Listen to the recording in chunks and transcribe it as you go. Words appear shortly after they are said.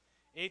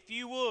If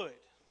you would,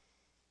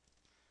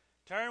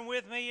 turn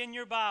with me in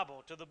your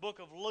Bible to the book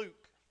of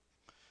Luke.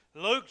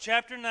 Luke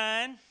chapter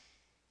 9.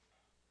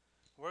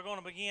 We're going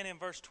to begin in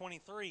verse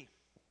 23.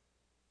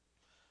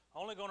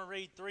 Only going to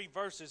read 3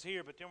 verses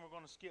here, but then we're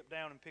going to skip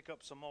down and pick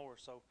up some more.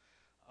 So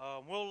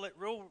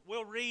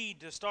we'll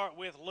read to start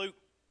with Luke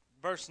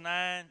verse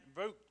 9.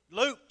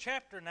 Luke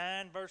chapter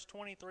 9, verse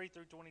 23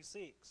 through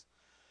 26.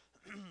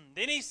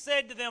 Then he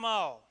said to them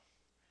all,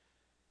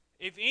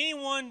 "If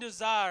anyone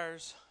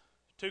desires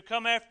to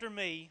come after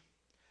me,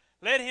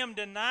 let him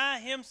deny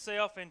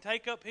himself and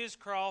take up his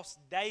cross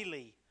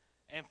daily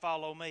and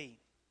follow me.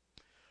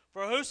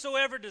 For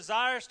whosoever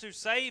desires to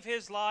save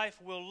his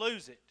life will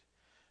lose it,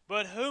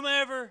 but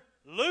whomever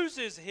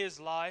loses his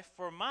life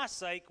for my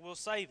sake will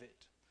save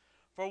it.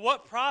 For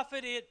what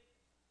profit is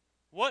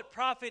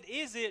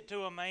it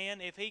to a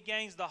man if he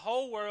gains the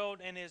whole world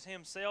and is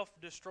himself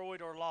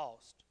destroyed or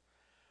lost?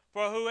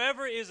 For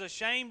whoever is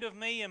ashamed of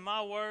me and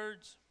my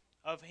words,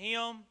 of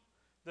him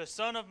the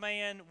Son of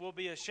Man will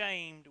be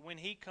ashamed when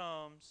he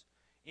comes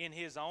in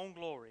his own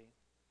glory,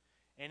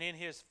 and in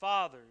his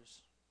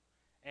Father's,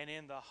 and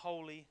in the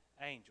holy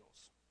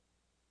angels."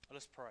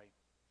 Let's pray.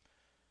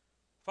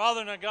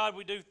 Father and our God,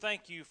 we do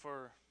thank you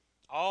for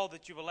all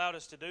that you've allowed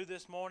us to do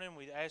this morning.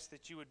 We ask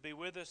that you would be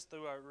with us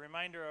through our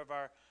remainder of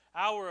our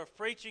hour of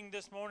preaching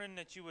this morning,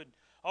 that you would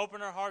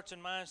open our hearts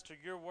and minds to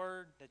your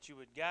word, that you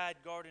would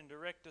guide, guard, and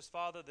direct us,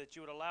 Father, that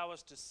you would allow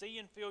us to see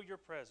and feel your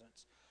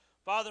presence.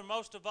 Father,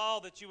 most of all,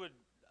 that you would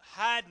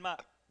hide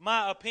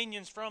my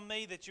opinions from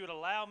me, that you would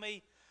allow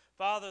me,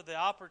 Father, the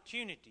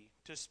opportunity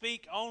to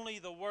speak only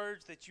the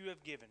words that you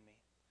have given me.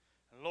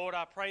 And Lord,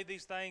 I pray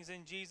these things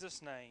in Jesus'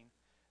 name.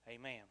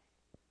 Amen.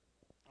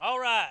 All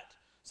right.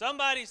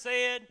 Somebody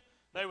said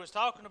they was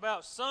talking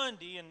about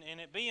Sunday and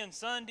it being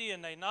Sunday,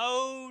 and they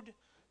knowed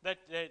that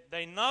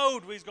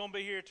we was going to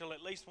be here till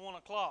at least 1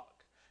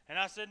 o'clock. And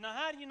I said, "Now,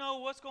 how do you know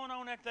what's going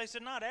on after?" They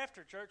said, "Not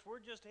after church. We're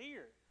just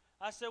here."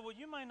 I said, "Well,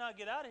 you may not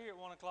get out of here at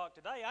 1 o'clock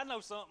today. I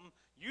know something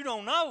you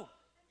don't know.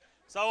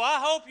 So I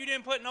hope you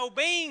didn't put no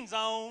beans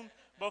on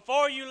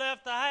before you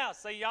left the house."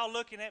 See, y'all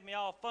looking at me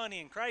all funny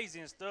and crazy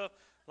and stuff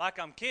like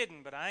I'm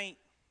kidding, but I ain't.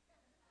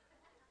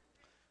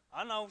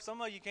 I know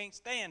some of you can't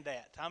stand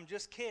that. I'm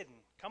just kidding.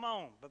 Come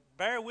on, but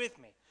bear with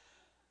me.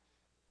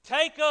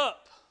 Take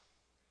up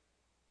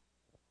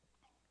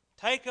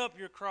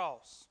your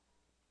cross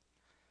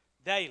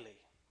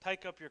daily.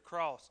 Take up your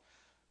cross.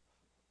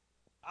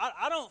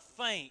 I don't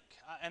think,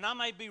 and I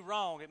may be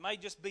wrong, it may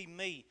just be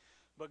me,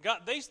 but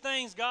God, these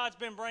things God's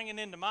been bringing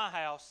into my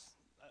house,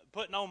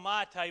 putting on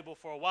my table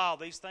for a while,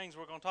 these things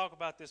we're going to talk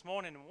about this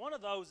morning, and one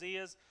of those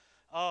is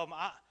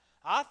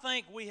I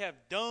think we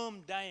have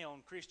dumbed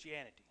down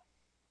Christianity.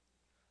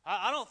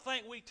 I don't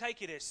think we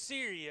take it as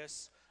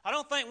serious. I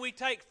don't think we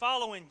take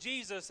following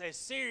Jesus as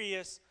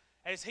serious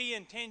as he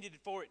intended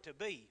for it to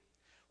be.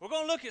 We're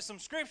going to look at some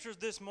scriptures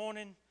this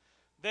morning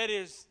that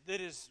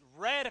is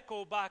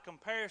radical by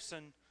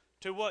comparison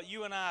to what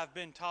you and I have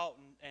been taught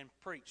and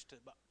preached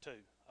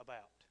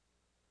about.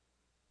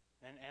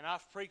 And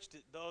I've preached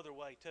it the other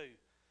way too.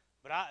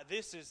 But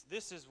this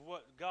is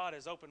what God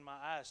has opened my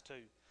eyes to.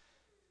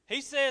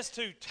 He says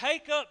to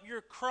take up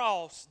your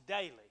cross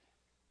daily.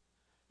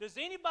 Does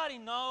anybody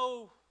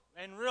know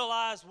and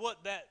realize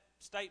what that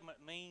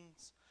statement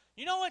means?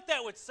 You know what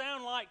that would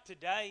sound like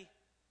today?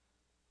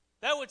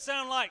 That would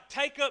sound like,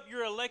 take up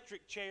your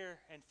electric chair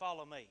and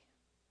follow me.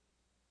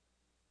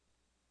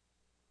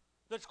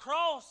 The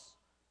cross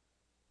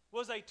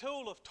was a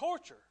tool of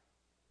torture,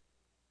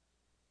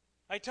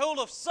 a tool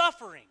of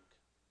suffering.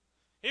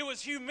 It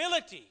was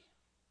humility.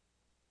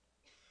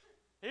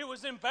 It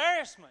was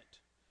embarrassment.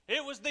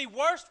 It was the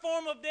worst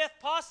form of death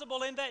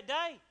possible in that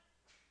day.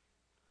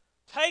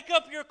 Take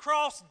up your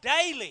cross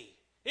daily.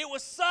 It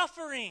was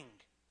suffering.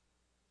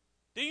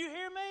 Do you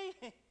hear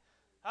me?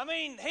 I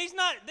mean,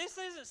 this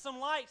isn't some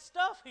light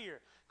stuff here.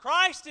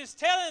 Christ is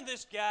telling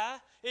this guy,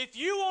 if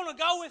you want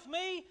to go with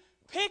me,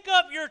 pick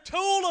up your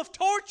tool of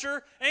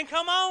torture and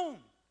come on.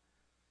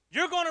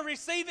 You're going to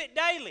receive it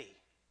daily.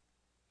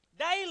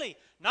 Daily.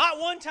 Not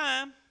one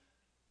time.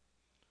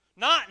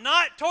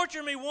 Not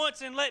torture me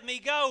once and let me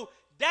go.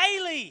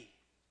 Daily.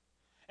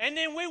 And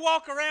then we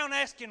walk around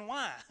asking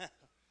why.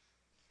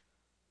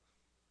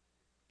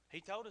 He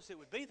told us it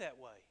would be that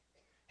way.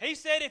 He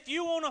said, if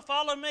you want to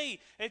follow me,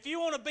 if you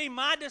want to be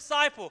my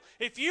disciple,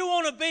 if you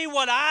want to be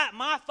what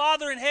my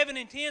Father in heaven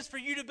intends for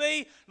you to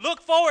be,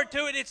 look forward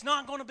to it. It's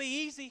not going to be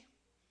easy.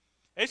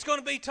 It's going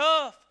to be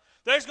tough.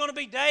 There's going to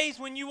be days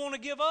when you want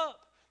to give up.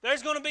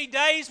 There's going to be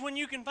days when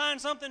you can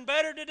find something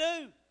better to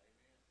do.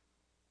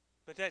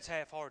 But that's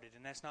half-hearted,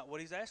 and that's not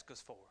what he's asked us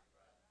for.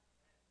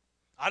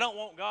 I don't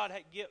want God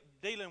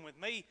dealing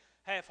with me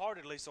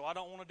half-heartedly, so I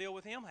don't want to deal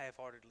with him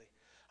half-heartedly.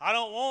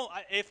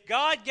 If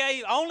God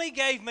only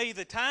gave me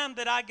the time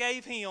that I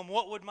gave him,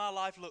 what would my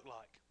life look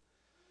like?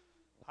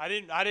 I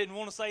didn't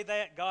want to say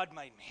that. God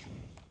made me.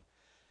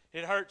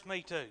 It hurts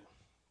me too.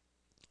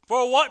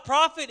 For what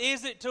profit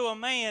is it to a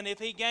man if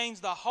he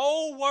gains the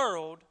whole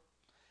world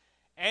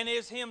and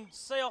is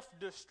himself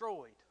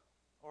destroyed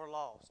or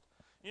lost?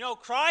 You know,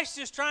 Christ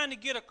is trying to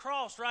get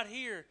across right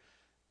here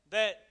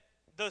that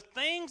the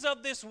things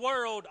of this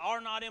world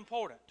are not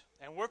important.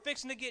 And we're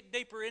fixing to get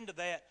deeper into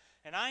that.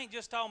 And I ain't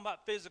just talking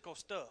about physical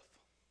stuff.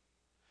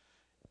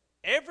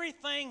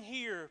 Everything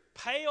here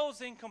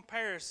pales in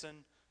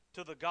comparison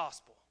to the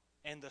gospel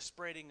and the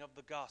spreading of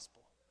the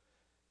gospel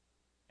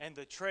and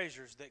the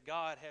treasures that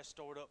God has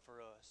stored up for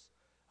us.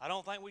 I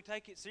don't think we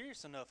take it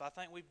serious enough. I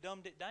think we've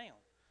dumbed it down.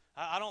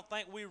 I don't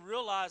think we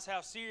realize how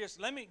serious.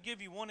 Let me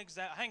give you one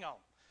example. Hang on.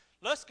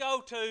 Let's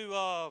go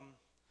to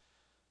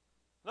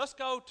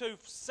 2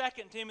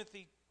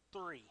 Timothy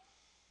 3.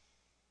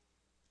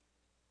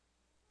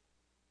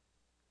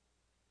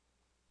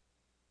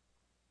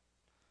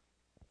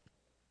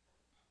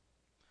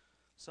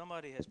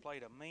 Somebody has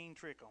played a mean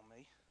trick on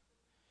me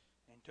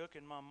and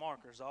taken my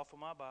markers off of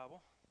my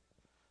Bible.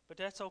 But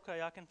that's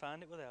okay. I can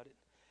find it without it.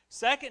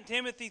 2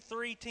 Timothy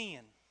 3:10.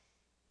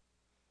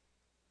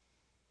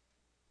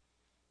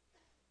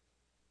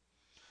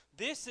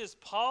 This is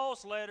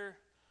Paul's letter,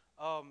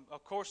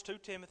 of course, to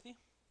Timothy.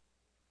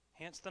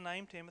 Hence the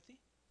name Timothy.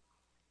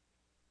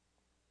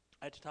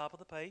 At the top of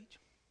the page.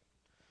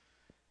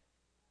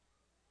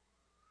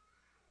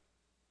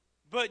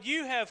 But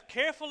you have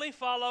carefully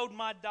followed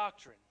my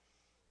doctrine.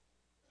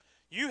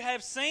 You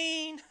have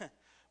seen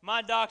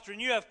my doctrine.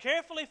 You have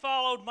carefully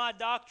followed my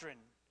doctrine,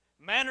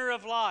 manner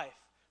of life,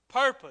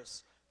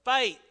 purpose,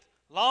 faith,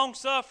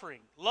 long-suffering,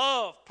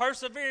 love,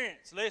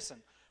 perseverance.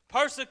 Listen,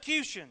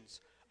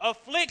 persecutions,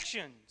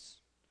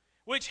 afflictions,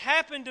 which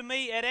happened to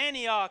me at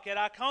Antioch, at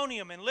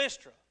Iconium, and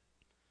Lystra.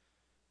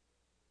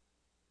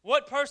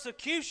 What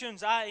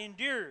persecutions I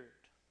endured.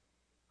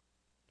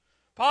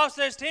 Paul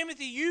says,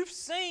 Timothy, you've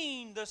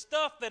seen the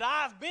stuff that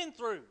I've been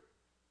through.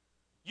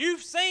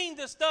 You've seen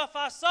the stuff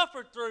I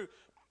suffered through.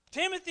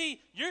 Timothy,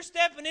 you're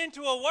stepping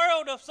into a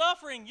world of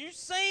suffering. You've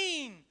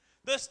seen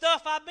the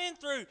stuff I've been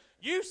through.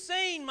 You've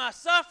seen my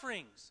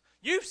sufferings.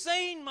 You've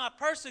seen my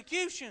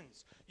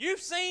persecutions. You've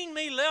seen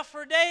me left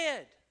for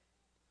dead.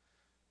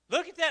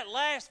 Look at that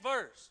last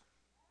verse.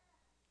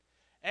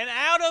 And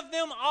out of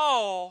them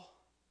all,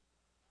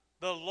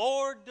 the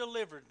Lord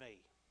delivered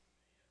me.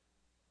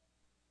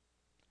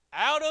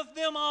 Out of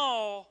them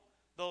all,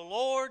 the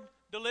Lord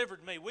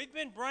delivered me. We've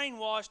been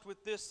brainwashed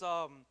with this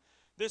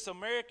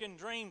American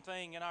dream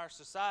thing in our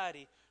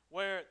society,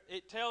 where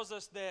it tells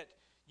us that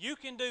you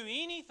can do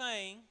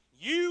anything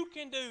you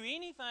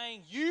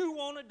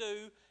want to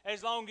do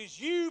as long as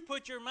you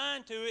put your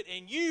mind to it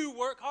and you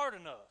work hard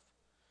enough.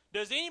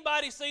 Does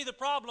anybody see the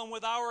problem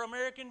with our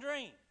American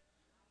dream?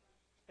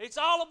 It's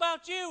all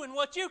about you and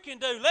what you can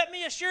do. Let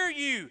me assure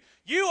you,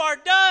 you are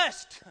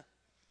dust.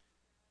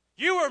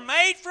 You were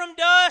made from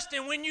dust,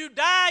 and when you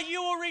die,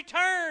 you will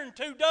return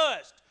to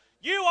dust.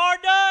 You are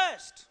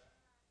dust.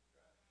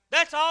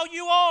 That's all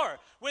you are.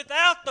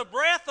 Without the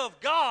breath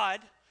of God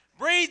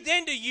breathed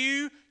into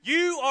you,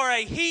 you are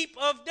a heap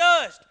of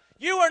dust.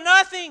 You are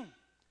nothing.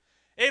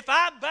 If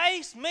I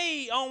base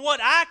me on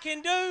what I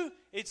can do,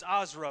 it's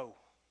Osro.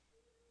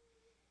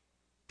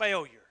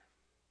 Failure.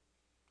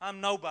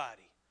 I'm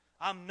nobody.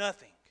 I'm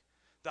nothing.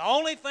 The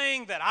only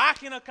thing that I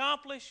can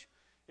accomplish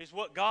is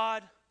what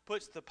God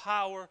puts the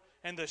power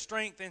and the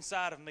strength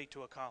inside of me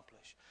to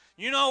accomplish.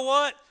 You know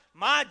what?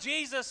 My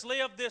Jesus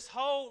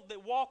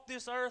walked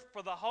this earth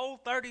for the whole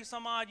 30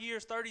 some odd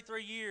years,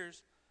 33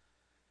 years.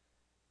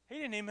 He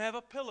didn't even have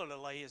a pillow to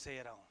lay his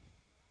head on.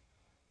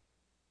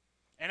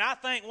 And I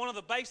think one of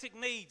the basic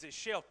needs is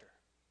shelter,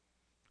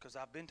 because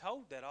I've been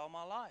told that all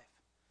my life.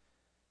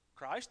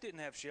 Christ didn't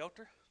have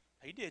shelter.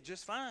 He did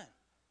just fine.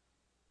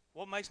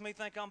 What makes me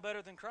think I'm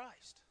better than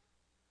Christ?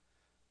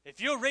 If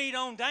you'll read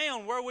on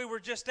down where we were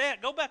just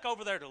at, go back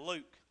over there to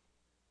Luke.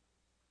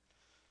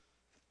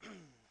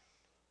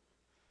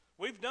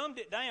 We've dumbed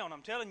it down.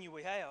 I'm telling you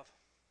we have.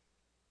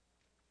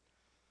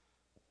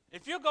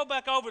 If you'll go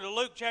back over to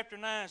Luke chapter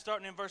 9,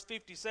 starting in verse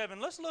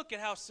 57, let's look at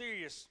how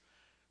serious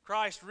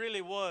Christ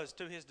really was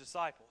to his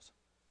disciples.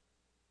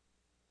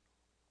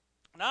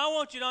 Now I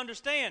want you to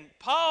understand,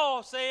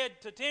 Paul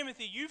said to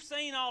Timothy, you've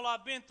seen all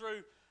I've been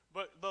through,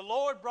 but the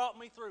Lord brought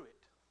me through it.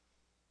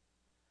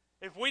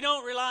 If we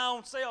don't rely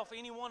on self,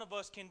 any one of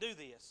us can do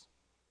this.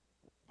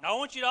 Now I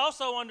want you to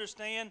also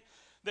understand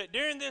that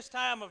during this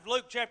time of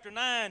Luke chapter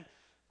 9,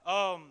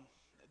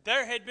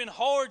 there had been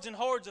hordes and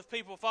hordes of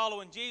people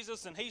following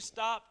Jesus, and he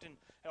stopped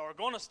or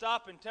going to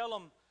stop and tell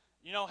them,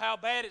 you know, how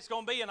bad it's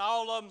going to be, and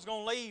all of them's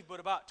going to leave but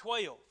about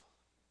 12.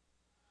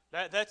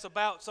 That's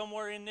about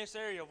somewhere in this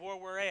area of where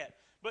we're at.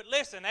 But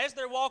listen, as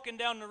they're walking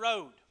down the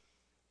road,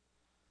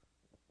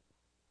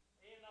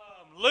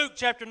 in Luke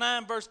chapter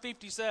 9, verse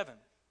 57,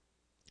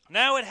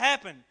 now it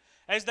happened,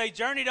 as they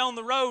journeyed on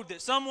the road,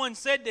 that someone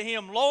said to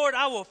him, Lord,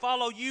 I will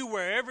follow you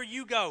wherever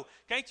you go.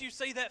 Can't you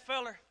see that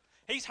feller?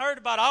 He's heard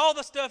about all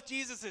the stuff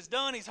Jesus has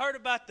done. He's heard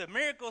about the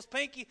miracles,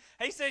 Pinky.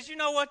 He says, you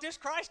know what, this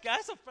Christ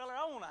guy's a fella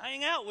I want to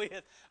hang out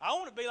with. I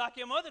want to be like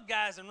them other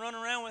guys and run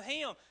around with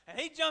him. And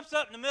he jumps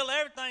up in the middle of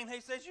everything, and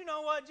he says, you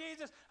know what,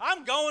 Jesus,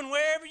 I'm going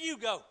wherever you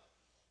go.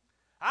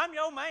 I'm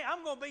your man.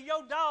 I'm going to be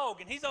your dog.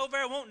 And he's over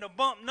there wanting to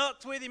bump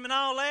nuts with him and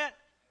all that.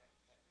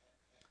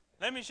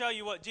 Let me show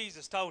you what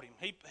Jesus told him.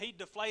 He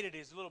deflated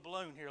his little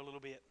balloon here a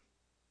little bit.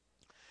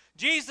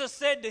 Jesus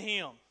said to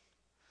him,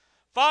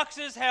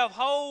 foxes have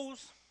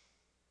holes,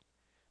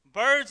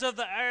 birds of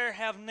the air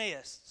have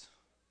nests,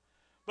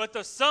 but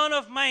the Son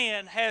of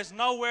Man has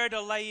nowhere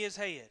to lay his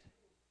head.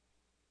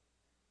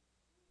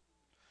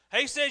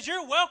 He says,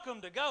 you're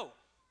welcome to go.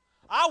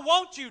 I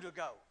want you to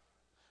go.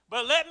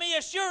 But let me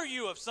assure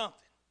you of something.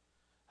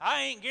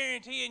 I ain't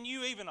guaranteeing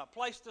you even a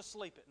place to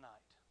sleep at night.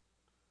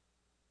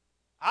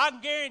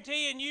 I'm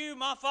guaranteeing you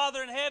my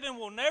Father in heaven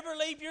will never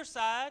leave your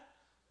side,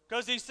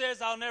 because He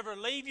says, I'll never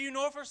leave you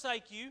nor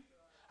forsake you.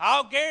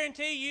 I'll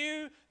guarantee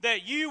you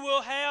that you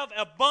will have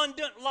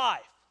abundant life.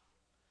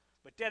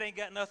 But that ain't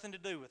got nothing to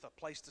do with a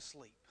place to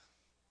sleep.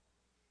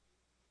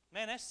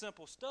 Man, that's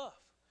simple stuff.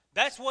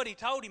 That's what He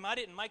told him. I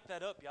didn't make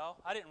that up, y'all.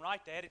 I didn't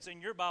write that. It's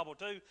in your Bible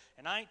too,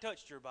 and I ain't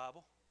touched your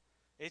Bible.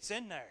 It's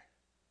in there.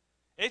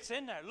 It's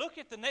in there. Look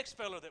at the next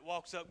fellow that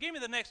walks up. Give me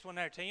the next one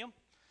there, Tim.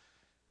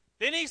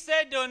 Then He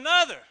said to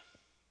another,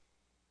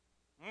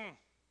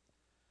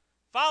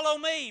 follow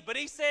me. But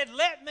he said,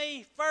 let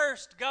me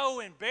first go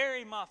and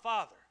bury my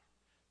father.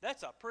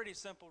 That's a pretty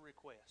simple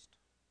request.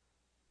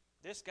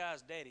 This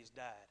guy's daddy's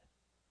died.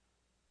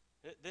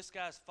 This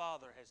guy's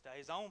father has died.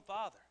 His own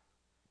father.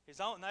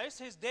 Now, it's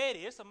his daddy.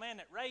 It's the man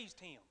that raised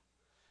him.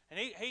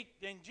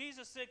 And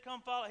Jesus said,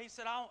 come follow. He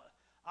said,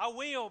 I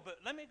will, but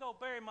let me go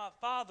bury my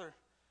father.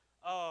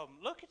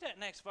 Look at that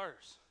next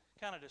verse.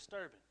 Kind of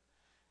disturbing.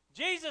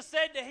 Jesus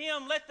said to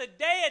him, let the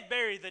dead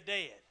bury the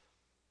dead.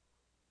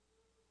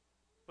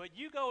 But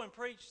you go and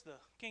preach the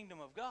kingdom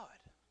of God.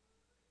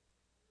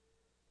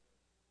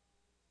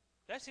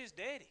 That's his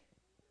daddy.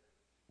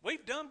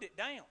 We've dumbed it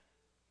down.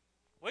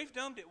 We've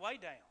dumbed it way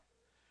down.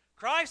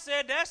 Christ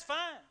said, that's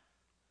fine.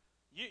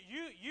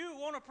 You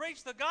want to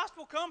preach the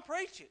gospel? Come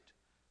preach it.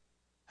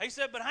 He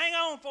said, but hang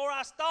on before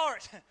I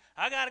start.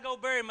 I got to go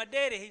bury my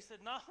daddy. He said,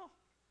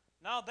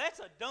 no, that's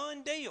a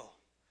done deal.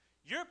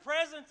 Your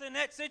presence in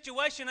that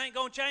situation ain't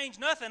going to change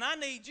nothing. I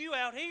need you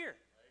out here.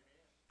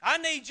 I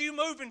need you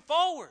moving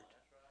forward.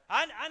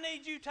 I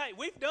need you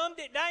we've dumbed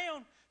it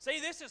down.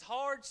 See, this is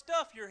hard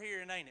stuff you're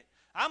hearing, ain't it?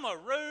 I'm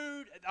going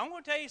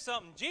to tell you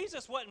something.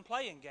 Jesus wasn't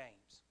playing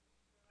games.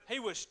 He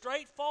was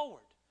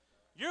straightforward.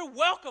 You're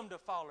welcome to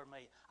follow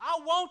me. I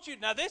want you.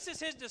 Now, this is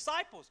his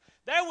disciples.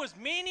 There was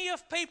many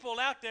of people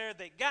out there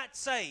that got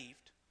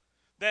saved,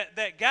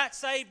 that got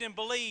saved and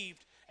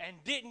believed and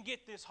didn't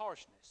get this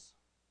harshness.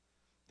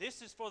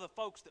 This is for the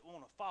folks that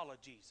want to follow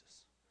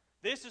Jesus.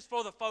 This is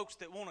for the folks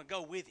that want to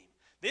go with him.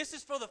 This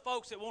is for the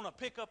folks that want to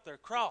pick up their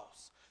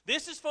cross.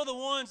 This is for the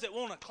ones that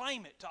want to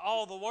claim it to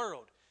all the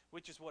world,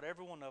 which is what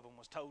every one of them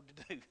was told to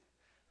do.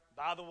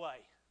 By the way,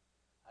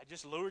 I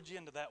just lured you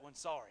into that one.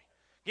 Sorry.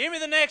 Give me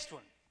the next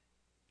one,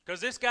 because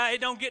this guy,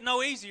 it don't get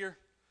no easier.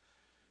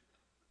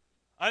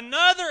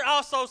 Another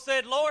also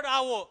said, Lord,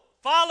 I will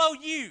follow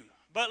you,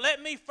 but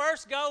let me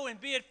first go and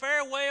bid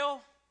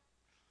farewell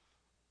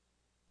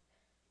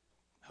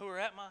who are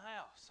at my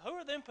house. Who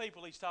are them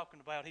people he's talking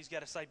about he's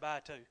got to say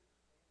bye to?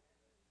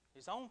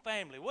 His own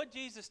family. What did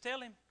Jesus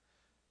tell him?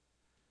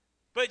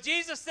 But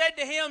Jesus said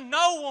to him,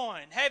 no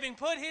one, having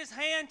put his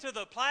hand to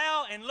the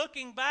plow and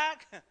looking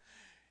back,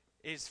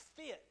 is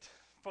fit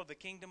for the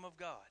kingdom of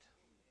God.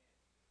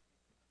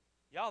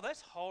 Y'all,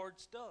 that's hard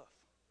stuff.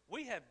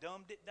 We have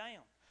dumbed it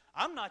down.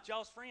 I'm not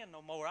y'all's friend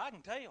no more, I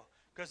can tell,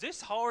 because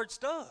it's hard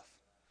stuff.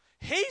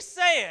 He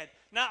said,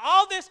 now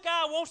all this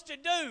guy wants to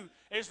do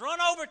is run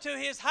over to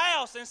his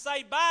house and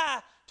say bye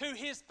to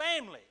his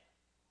family.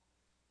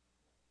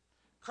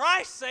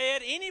 Christ said,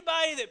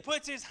 anybody that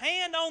puts his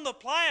hand on the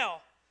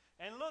plow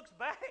and looks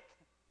back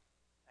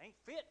ain't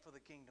fit for the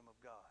kingdom of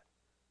God.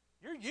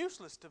 You're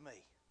useless to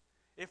me.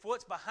 If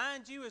what's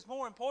behind you is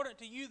more important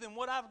to you than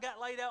what I've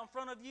got laid out in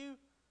front of you,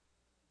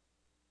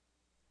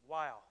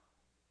 wow.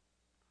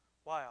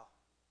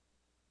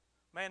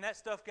 Man, that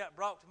stuff got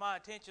brought to my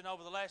attention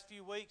over the last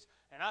few weeks,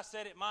 and I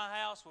sat at my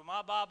house with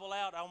my Bible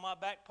out on my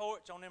back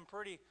porch on them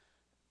pretty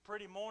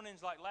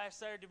mornings like last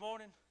Saturday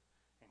morning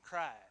and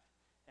cried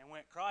and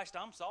went, Christ,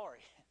 I'm sorry.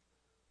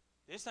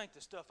 This ain't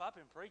the stuff I've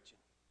been preaching.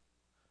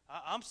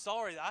 I'm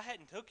sorry that I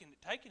hadn't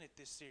taken it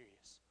this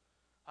serious.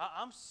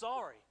 I'm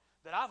sorry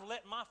that I've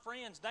let my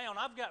friends down.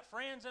 I've got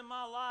friends in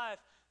my life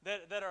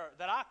that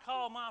I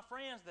call my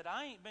friends that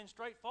I ain't been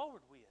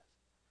straightforward with.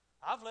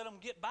 I've let them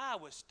get by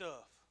with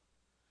stuff.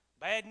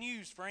 Bad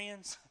news,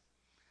 friends.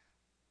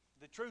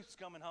 The truth's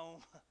coming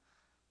home.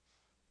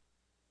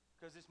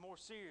 Because it's more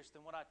serious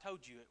than what I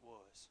told you it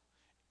was.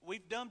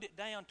 We've dumbed it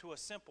down to a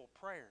simple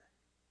prayer.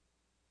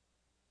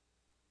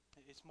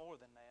 It's more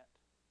than that.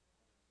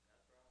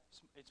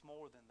 It's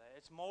more than that.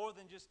 It's more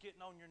than just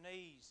getting on your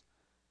knees.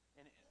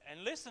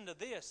 And listen to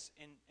this,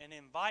 and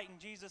inviting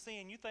Jesus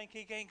in. You think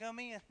he can't come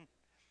in?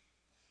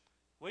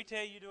 We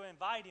tell you to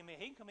invite him in.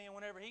 He can come in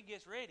whenever he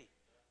gets ready.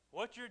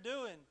 What you're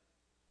doing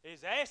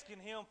is asking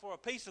him for a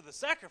piece of the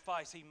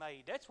sacrifice he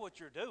made. That's what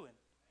you're doing.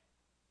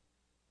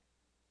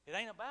 It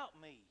ain't about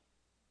me.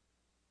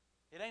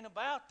 It ain't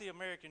about the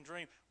American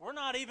dream. We're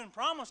not even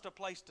promised a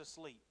place to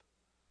sleep.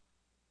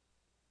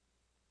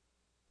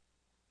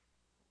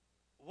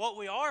 what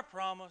we are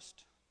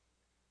promised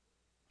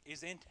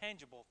is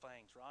intangible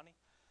things, Ronnie.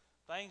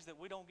 Things that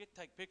we don't get to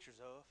take pictures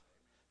of.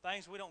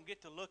 Things we don't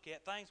get to look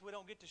at. Things we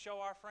don't get to show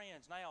our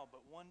friends now.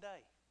 But one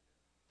day,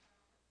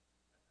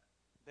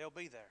 they'll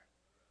be there.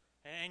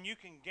 And you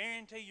can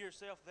guarantee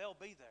yourself they'll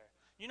be there.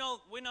 You know,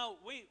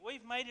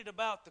 we've made it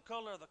about the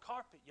color of the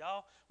carpet,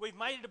 y'all. We've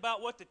made it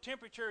about what the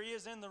temperature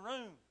is in the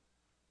room.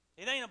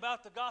 It ain't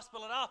about the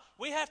gospel at all.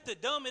 We have to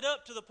dumb it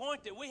up to the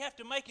point that we have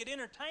to make it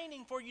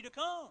entertaining for you to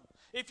come.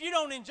 If you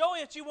don't enjoy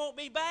it, you won't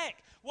be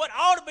back. What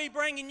ought to be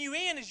bringing you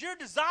in is your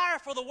desire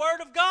for the Word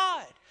of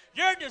God.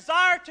 Your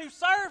desire to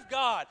serve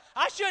God.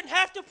 I shouldn't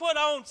have to put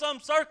on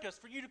some circus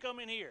for you to come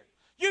in here.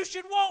 You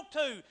should want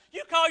to.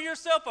 You call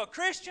yourself a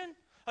Christian,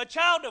 a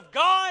child of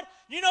God.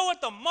 You know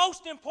what the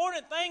most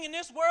important thing in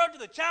this world to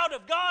the child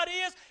of God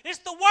is? It's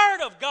the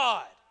Word of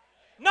God.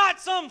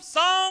 Not some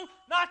song,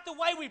 not the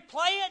way we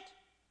play it.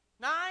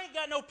 Now, I ain't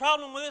got no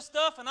problem with this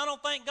stuff, and I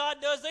don't think God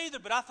does either,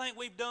 but I think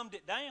we've dumbed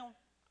it down.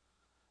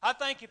 I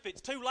think if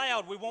it's too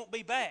loud, we won't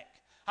be back.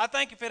 I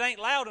think if it ain't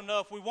loud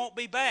enough, we won't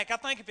be back. I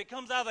think if it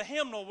comes out of the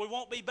hymnal, we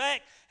won't be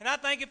back. And I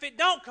think if it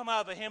don't come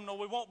out of the hymnal,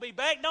 we won't be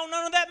back. Don't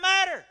none of that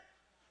matter.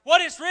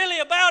 What it's really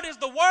about is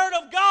the Word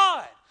of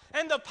God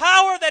and the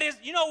power that is.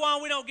 You know why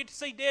we don't get to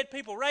see dead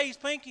people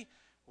raised, Pinky?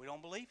 We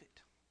don't believe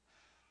it.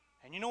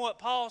 And you know what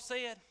Paul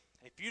said?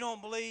 If you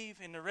don't believe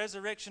in the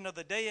resurrection of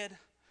the dead,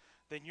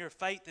 then your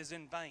faith is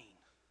in vain.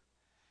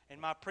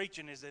 And my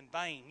preaching is in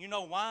vain. You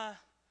know why?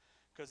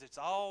 Because it's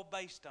all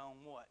based on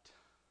what?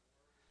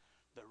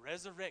 The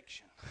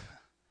resurrection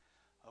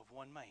of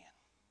one man.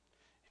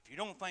 If you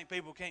don't think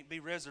people can't be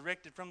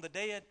resurrected from the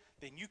dead,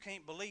 then you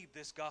can't believe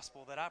this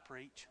gospel that I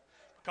preach.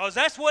 Because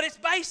that's what it's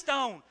based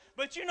on.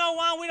 But you know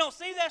why we don't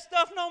see that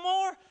stuff no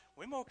more?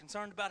 We're more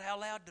concerned about how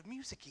loud the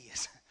music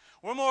is.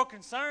 We're more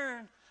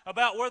concerned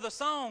about where the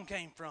song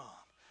came from.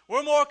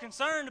 We're more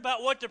concerned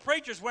about what the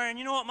preacher's wearing.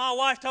 You know what my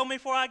wife told me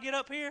before I get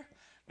up here?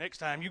 Next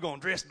time you're going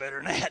to dress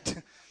better than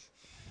that.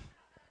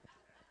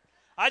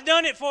 I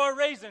done it for a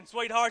reason,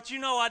 sweetheart. You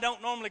know I don't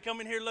normally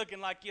come in here looking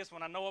like this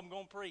when I know I'm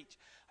going to preach.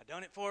 I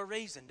done it for a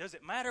reason. Does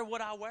it matter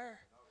what I wear?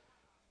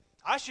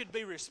 I should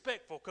be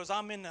respectful because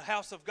I'm in the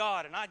house of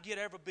God and I get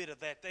every bit of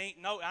that.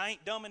 I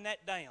ain't dumbing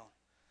that down.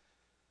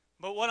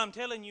 But what I'm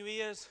telling you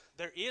is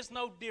there is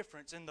no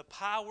difference in the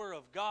power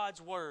of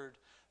God's Word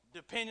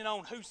depending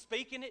on who's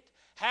speaking it,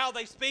 how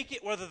they speak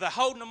it, whether they're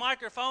holding a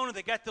microphone or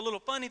they got the little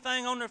funny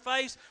thing on their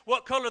face,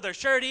 what color their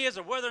shirt is,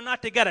 or whether or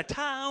not they got a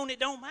tie on. It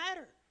don't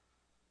matter.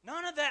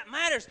 None of that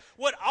matters.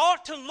 What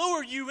ought to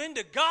lure you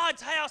into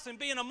God's house and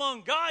being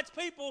among God's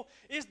people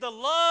is the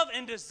love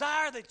and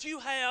desire that you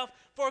have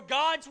for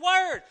God's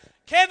Word.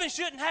 Kevin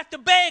shouldn't have to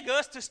beg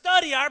us to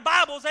study our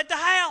Bibles at the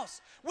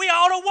house. We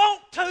ought to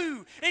want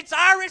to. It's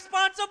our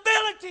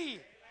responsibility.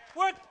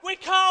 We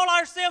call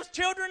ourselves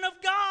children of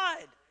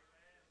God.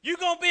 You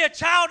going to be a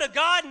child of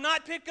God and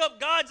not pick up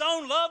God's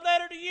own love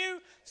letter to you?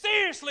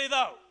 Seriously,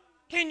 though.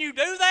 Can you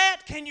do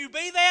that? Can you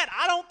be that?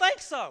 I don't think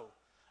so.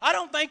 I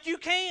don't think you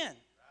can.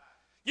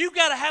 You've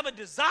got to have a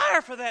desire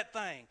for that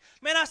thing.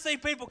 Man, I see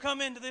people come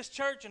into this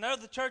church and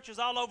other churches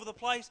all over the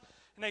place,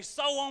 and they're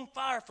so on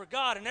fire for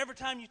God, and every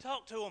time you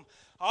talk to them,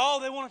 all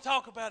they want to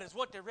talk about is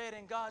what they read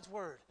in God's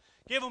Word.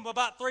 Give them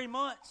about 3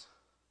 months,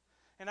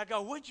 and I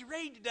go, what'd you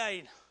read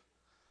today?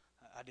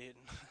 I didn't.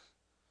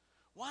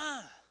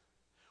 Why?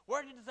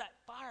 Where does that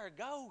fire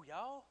go,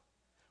 y'all?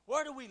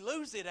 Where do we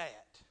lose it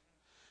at?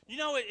 You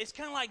know, it's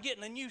kind of like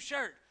getting a new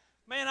shirt.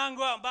 Man, I can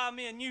go out and buy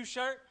me a new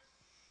shirt,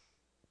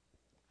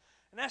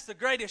 and that's the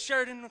greatest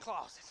shirt in the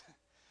closet.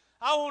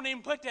 I won't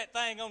even put that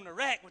thing on the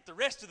rack with the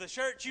rest of the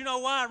shirts. You know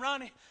why,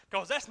 Ronnie?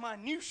 Because that's my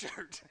new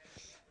shirt.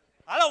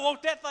 I don't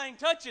want that thing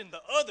touching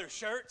the other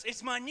shirts.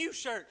 It's my new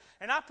shirt.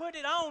 And I put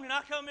it on, and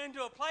I come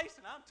into a place,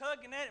 and I'm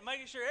tugging at it,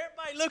 making sure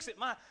everybody looks at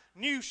my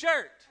new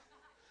shirt.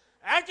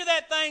 After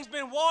that thing's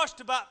been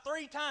washed about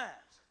 3 times,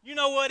 you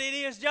know what it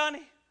is,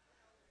 Johnny?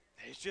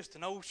 It's just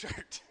an old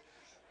shirt.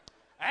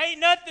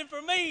 Ain't nothing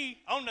for me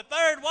on the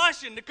 3rd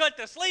washing to cut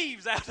the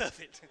sleeves out of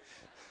it.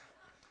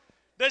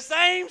 The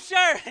same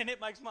shirt, and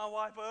it makes my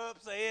wife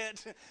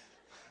upset.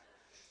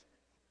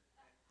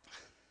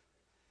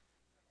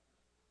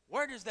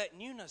 Where does that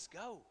newness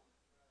go?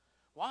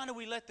 Why do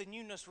we let the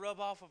newness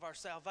rub off of our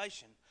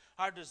salvation,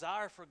 our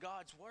desire for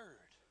God's Word?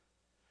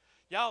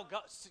 Y'all,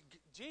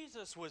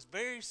 Jesus was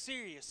very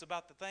serious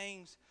about the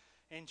things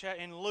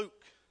in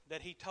Luke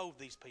that he told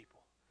these people.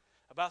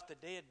 About the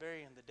dead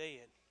burying the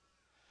dead.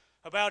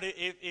 About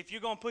if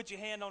you're going to put your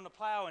hand on the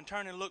plow and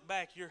turn and look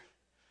back, you're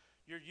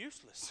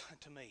useless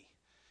to me.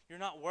 You're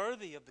not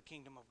worthy of the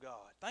kingdom of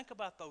God. Think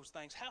about those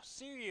things. How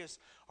serious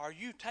are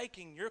you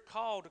taking your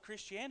call to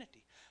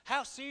Christianity?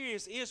 How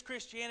serious is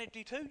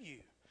Christianity to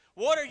you?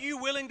 What are you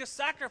willing to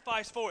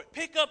sacrifice for it?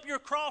 Pick up your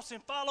cross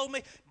and follow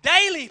me.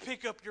 Daily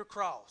pick up your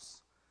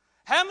cross.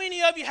 How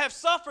many of you have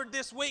suffered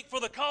this week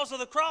for the cause of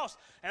the cross?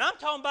 And I'm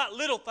talking about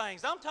little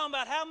things. I'm talking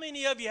about how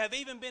many of you have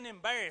even been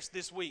embarrassed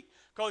this week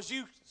because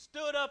you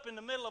stood up in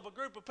the middle of a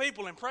group of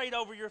people and prayed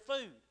over your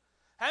food.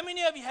 How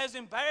many of you has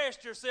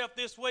embarrassed yourself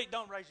this week?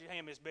 Don't raise your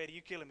hand, Miss Betty.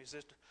 You're killing me,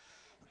 sister.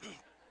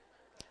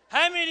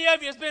 How many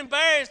of you has been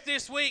embarrassed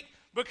this week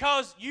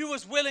because you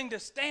was willing to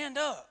stand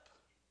up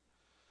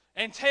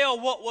and tell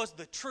what was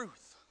the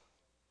truth?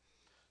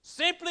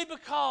 Simply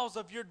because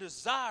of your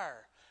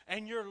desire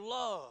and your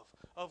love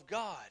of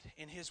God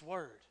and His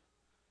Word.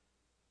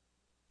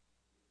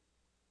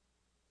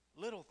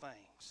 Little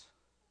things.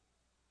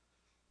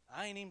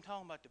 I ain't even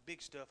talking about the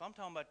big stuff. I'm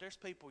talking about there's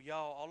people,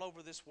 y'all, all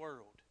over this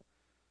world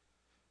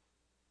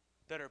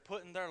that are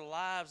putting their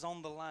lives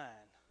on the line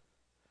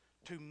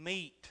to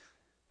meet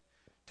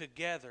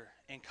together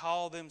and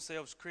call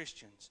themselves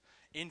Christians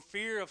in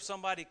fear of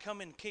somebody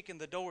coming, kicking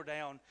the door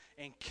down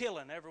and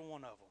killing every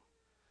one of them.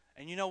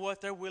 And you know what?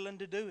 They're willing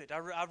to do it.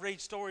 I read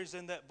stories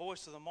in that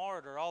Voice of the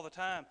Martyr all the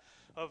time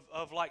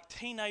of like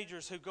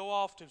teenagers who go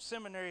off to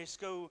seminary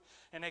school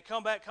and they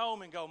come back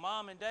home and go,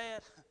 Mom and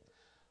Dad,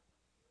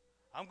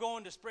 I'm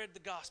going to spread the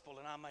gospel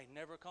and I may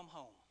never come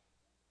home.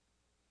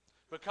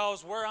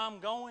 Because where I'm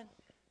going,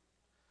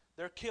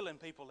 they're killing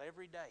people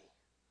every day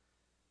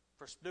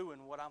for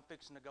doing what I'm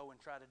fixing to go and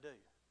try to do.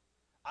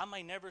 I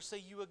may never see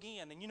you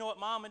again. And you know what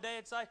Mom and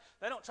Dad say?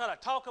 They don't try to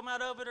talk them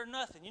out of it or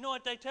nothing. You know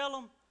what they tell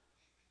them?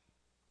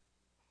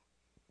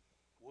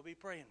 We'll be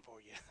praying for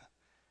you.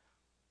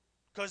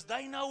 Because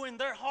they know in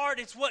their heart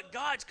it's what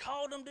God's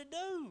called them to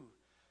do.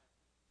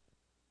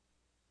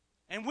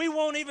 And we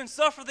won't even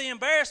suffer the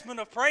embarrassment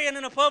of praying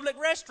in a public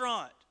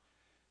restaurant.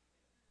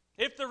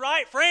 If the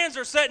right friends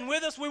are sitting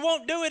with us, we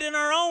won't do it in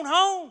our own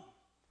home.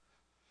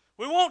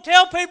 We won't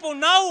tell people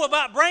no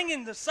about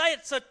bringing the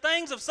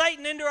things of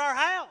Satan into our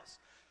house.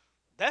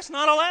 That's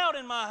not allowed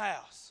in my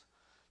house.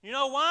 You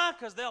know why?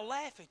 Because they'll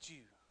laugh at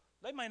you.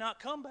 They may not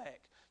come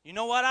back. You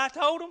know what I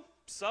told them?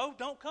 So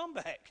don't come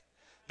back.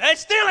 That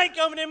still ain't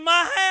coming in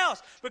my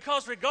house.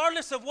 Because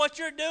regardless of what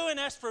you're doing,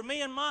 that's for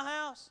me and my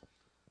house.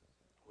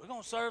 We're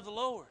going to serve the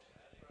Lord.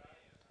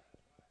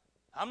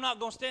 I'm not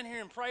going to stand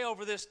here and pray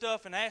over this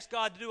stuff and ask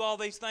God to do all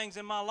these things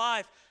in my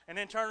life and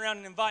then turn around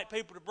and invite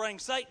people to bring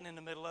Satan in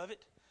the middle of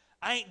it.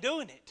 I ain't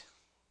doing it.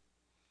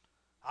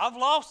 I've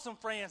lost some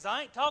friends.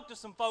 I ain't talked to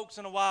some folks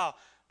in a while.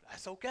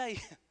 That's okay.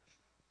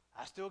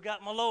 I still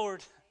got my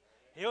Lord.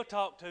 He'll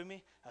talk to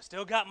me. I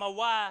still got my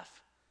wife.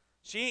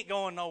 She ain't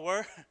going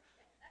nowhere.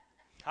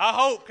 I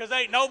hope, because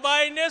ain't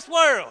nobody in this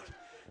world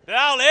that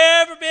I'll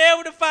ever be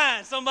able to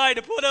find somebody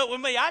to put up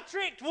with me. I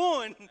tricked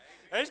one.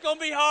 It's going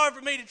to be hard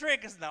for me to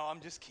trick us. No, I'm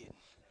just kidding.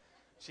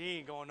 She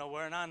ain't going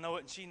nowhere, and I know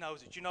it, and she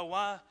knows it. You know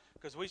why?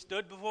 Because we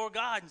stood before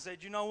God and said,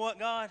 you know what,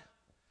 God?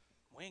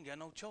 We ain't got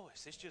no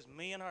choice. It's just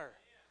me and her.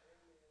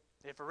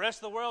 If the rest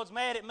of the world's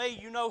mad at me,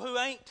 you know who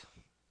ain't?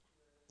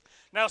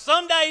 Now,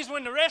 some days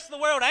when the rest of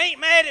the world ain't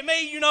mad at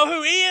me, you know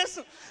who is?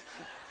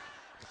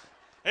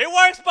 It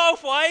works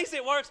both ways.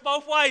 It works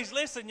both ways.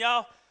 Listen,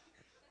 y'all.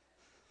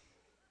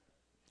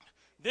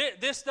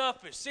 This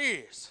stuff is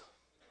serious.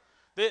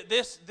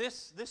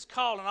 This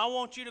calling. I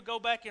want you to go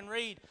back and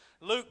read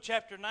Luke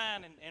chapter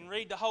 9 and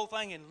read the whole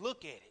thing and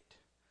look at it.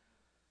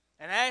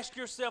 And ask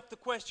yourself the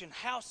question,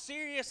 how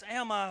serious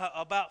am I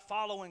about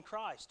following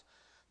Christ?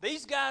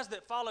 These guys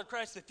that followed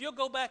Christ, if you'll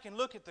go back and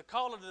look at the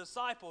call of the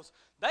disciples,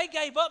 they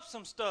gave up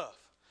some stuff.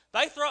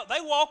 They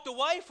walked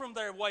away from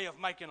their way of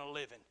making a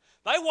living.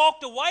 They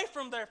walked away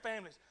from their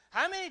families.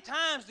 How many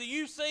times do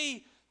you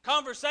see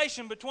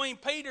conversation between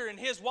Peter and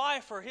his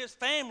wife or his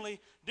family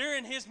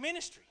during his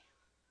ministry?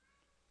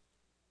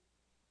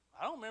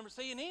 I don't remember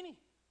seeing any.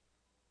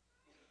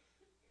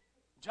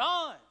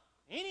 John,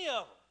 any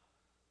of them.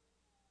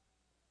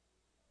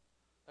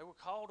 They were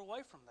called away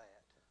from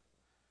that.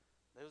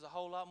 There was a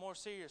whole lot more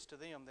serious to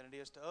them than it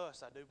is to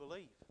us, I do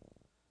believe.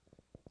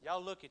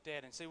 Y'all look at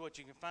that and see what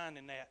you can find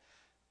in that.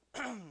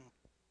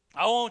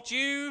 I want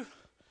you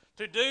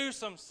to do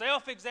some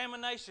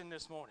self-examination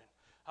this morning.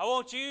 I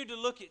want you to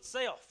look at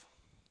self.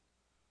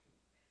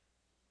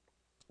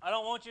 I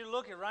don't want you to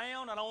look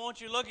around. I don't want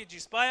you to look at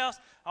your spouse.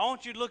 I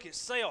want you to look at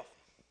self.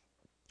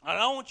 And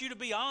I want you to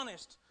be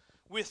honest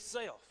with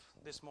self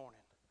this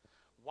morning.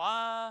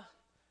 Why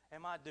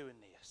am I doing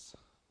this?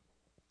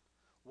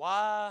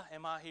 Why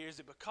am I here? Is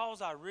it because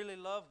I really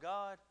love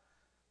God?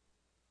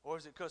 Or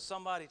is it because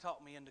somebody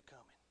taught me into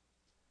coming?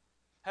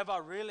 Have I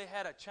really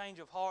had a change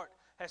of heart?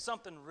 Has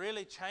something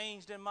really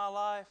changed in my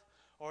life?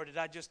 Or did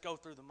I just go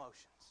through the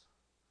motions?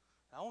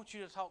 I want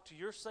you to talk to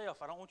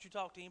yourself. I don't want you to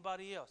talk to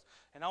anybody else.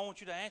 And I want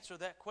you to answer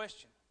that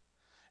question.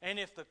 And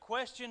if the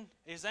question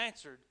is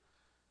answered,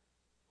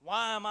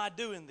 why am I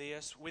doing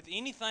this, with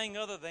anything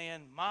other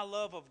than my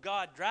love of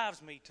God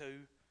drives me to,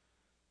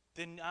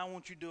 then I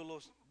want you to do a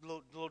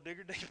little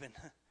digger deeping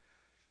and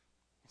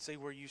see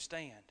where you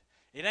stand.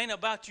 It ain't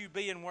about you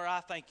being where I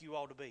think you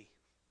ought to be.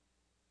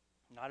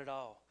 Not at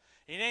all.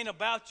 It ain't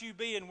about you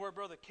being where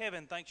Brother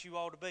Kevin thinks you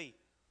ought to be.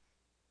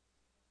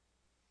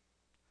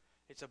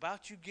 It's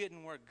about you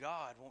getting where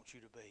God wants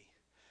you to be.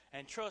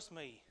 And trust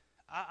me,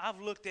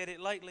 I've looked at it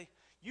lately.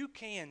 You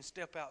can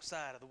step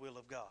outside of the will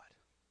of God.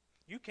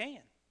 You can.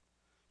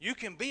 You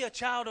can be a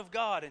child of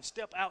God and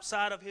step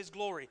outside of His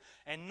glory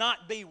and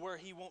not be where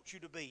He wants you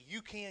to be.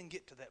 You can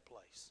get to that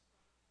place.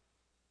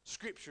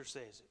 Scripture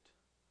says it.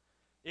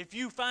 if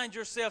you find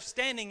yourself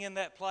standing in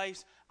that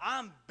place,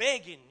 I'm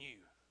begging you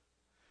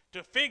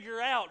to figure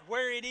out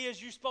where it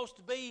is you're supposed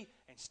to be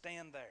and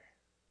stand there.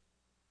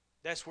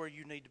 That's where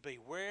you need to be,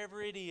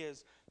 wherever it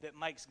is that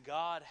makes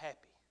God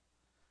happy.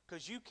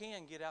 Because you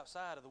can get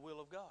outside of the will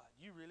of God.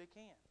 You really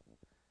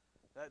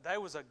can. There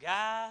was a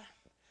guy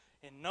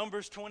in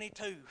Numbers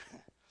 22,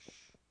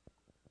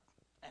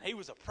 and he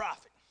was a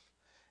prophet.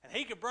 And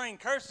he could bring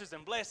curses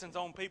and blessings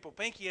on people,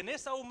 Pinky. And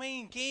this old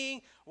mean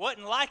king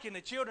wasn't liking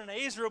the children of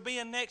Israel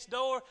being next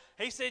door.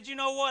 He said, you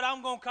know what,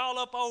 I'm going to call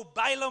up old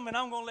Balaam and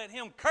I'm going to let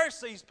him curse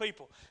these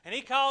people. And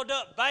he called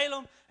up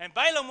Balaam, and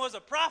Balaam was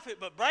a prophet,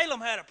 but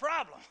Balaam had a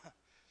problem.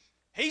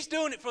 He's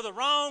doing it for the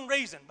wrong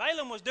reason.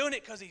 Balaam was doing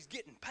it because he's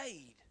getting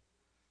paid.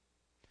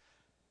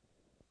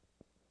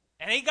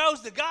 And he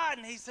goes to God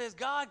and he says,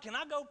 God, can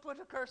I go put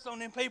a curse on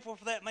them people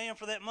for that man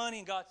for that money?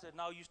 And God said,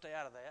 no, you stay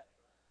out of that.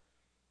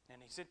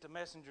 And he sent the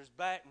messengers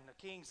back, and the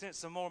king sent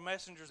some more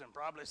messengers and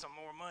probably some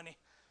more money.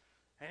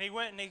 And he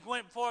went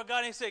before God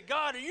and he said,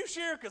 God, are you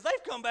sure? Because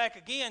they've come back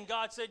again.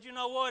 God said, you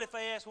know what? If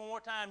they ask one more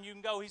time, you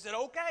can go. He said,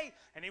 okay.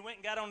 And he went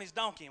and got on his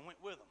donkey and went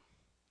with them.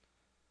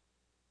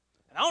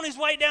 And on his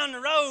way down the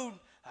road,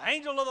 an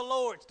angel of the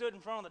Lord stood in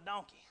front of the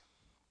donkey.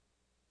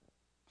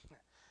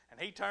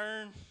 And he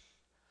turned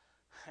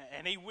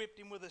and he whipped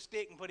him with a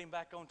stick and put him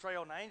back on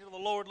trail. And the angel of the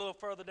Lord, a little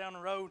further down the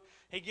road,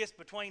 he gets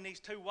between these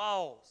two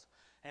walls.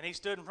 And he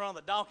stood in front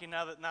of the donkey.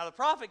 Now the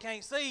prophet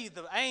can't see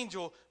the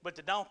angel, but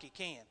the donkey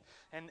can.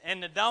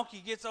 And the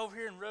donkey gets over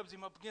here and rubs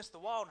him up against the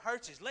wall and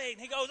hurts his leg.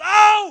 And he goes,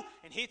 oh!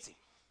 And hits him.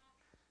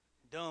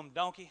 Dumb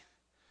donkey.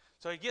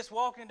 So he gets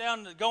going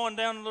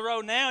down the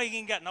road. Now he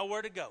ain't got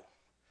nowhere to go.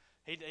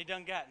 He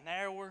done got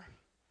narrower,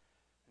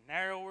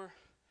 narrower.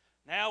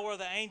 Now where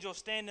the angel's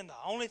standing, the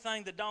only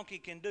thing the donkey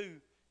can do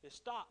is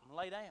stop and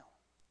lay down.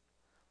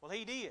 Well,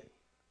 he did.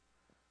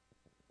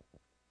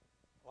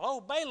 Well,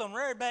 old Balaam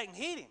reared back and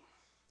hit him.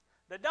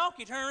 The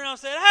donkey turned around and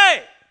said,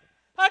 hey,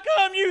 how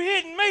come you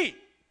hitting me?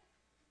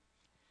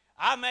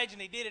 I imagine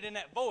he did it in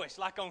that voice,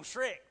 like on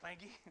Shrek,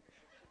 thank you.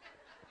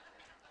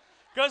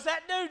 Because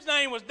that dude's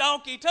name was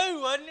Donkey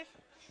too, wasn't it?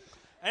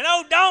 And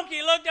old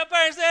Donkey looked up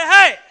there and said,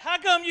 hey, how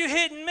come you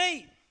hitting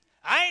me?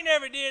 I ain't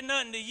never did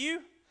nothing to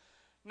you.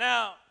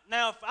 Now,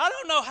 I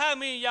don't know how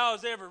many of y'all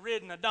has ever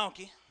ridden a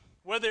donkey,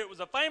 whether it was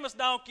a famous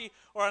donkey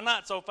or a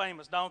not so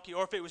famous donkey,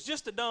 or if it was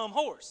just a dumb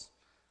horse.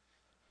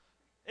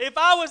 If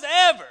I was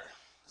ever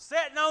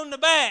sitting on the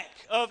back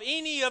of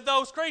any of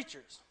those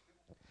creatures,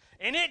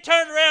 and it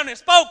turned around and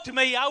spoke to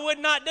me, I would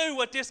not do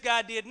what this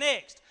guy did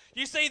next.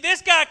 You see,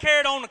 this guy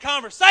carried on a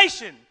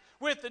conversation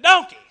with the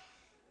donkey.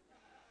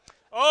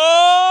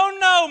 Oh,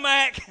 no,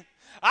 Mac.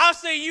 I'll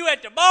see you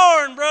at the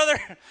barn, brother,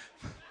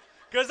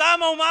 because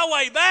I'm on my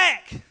way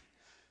back.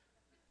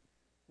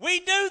 We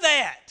do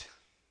that.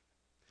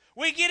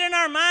 We get in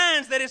our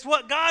minds that it's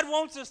what God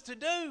wants us to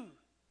do.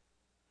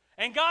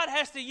 And God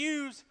has to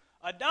use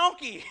a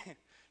donkey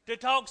to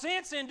talk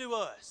sense into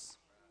us.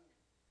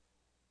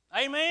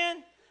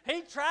 Amen?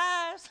 He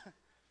tries.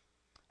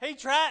 He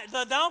tried.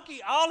 The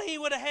donkey, all he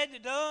would have had to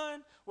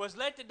done was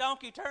let the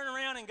donkey turn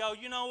around and go,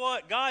 you know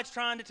what? God's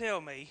trying to tell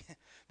me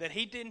that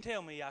he didn't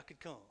tell me I could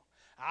come.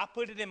 I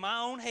put it in my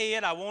own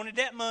head. I wanted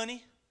that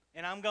money,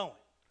 and I'm going.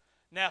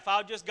 Now, if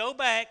I'll just go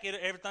back,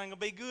 everything will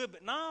be good.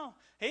 But no,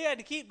 he had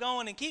to keep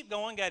going and keep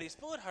going, got his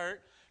foot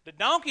hurt. The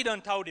donkey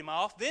done told him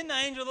off. Then the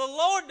angel of the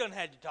Lord done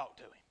had to talk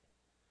to him.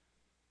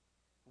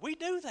 We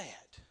do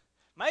that.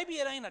 Maybe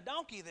it ain't a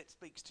donkey that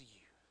speaks to you.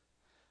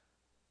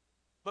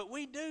 But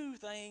we do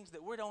things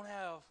that we don't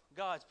have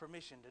God's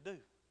permission to do.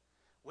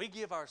 We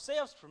give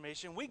ourselves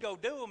permission. We go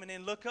do them and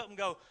then look up and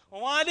go,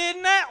 well, why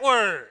didn't that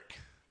work?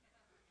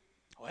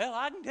 Well,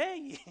 I can tell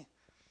you,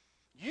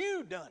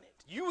 you done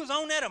it. You was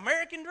on that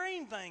American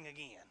Dream thing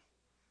again.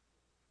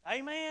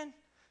 Amen?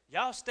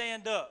 Y'all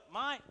stand up.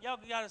 Mike, y'all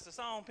got us a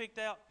song picked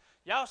out.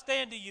 Y'all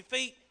stand to your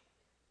feet.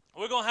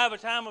 We're going to have a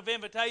time of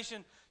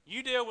invitation.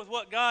 You deal with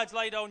what God's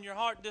laid on your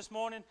heart this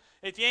morning.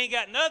 If you ain't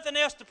got nothing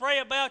else to pray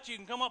about, you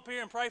can come up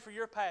here and pray for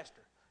your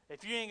pastor.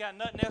 If you ain't got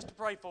nothing else to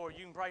pray for,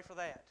 you can pray for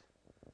that.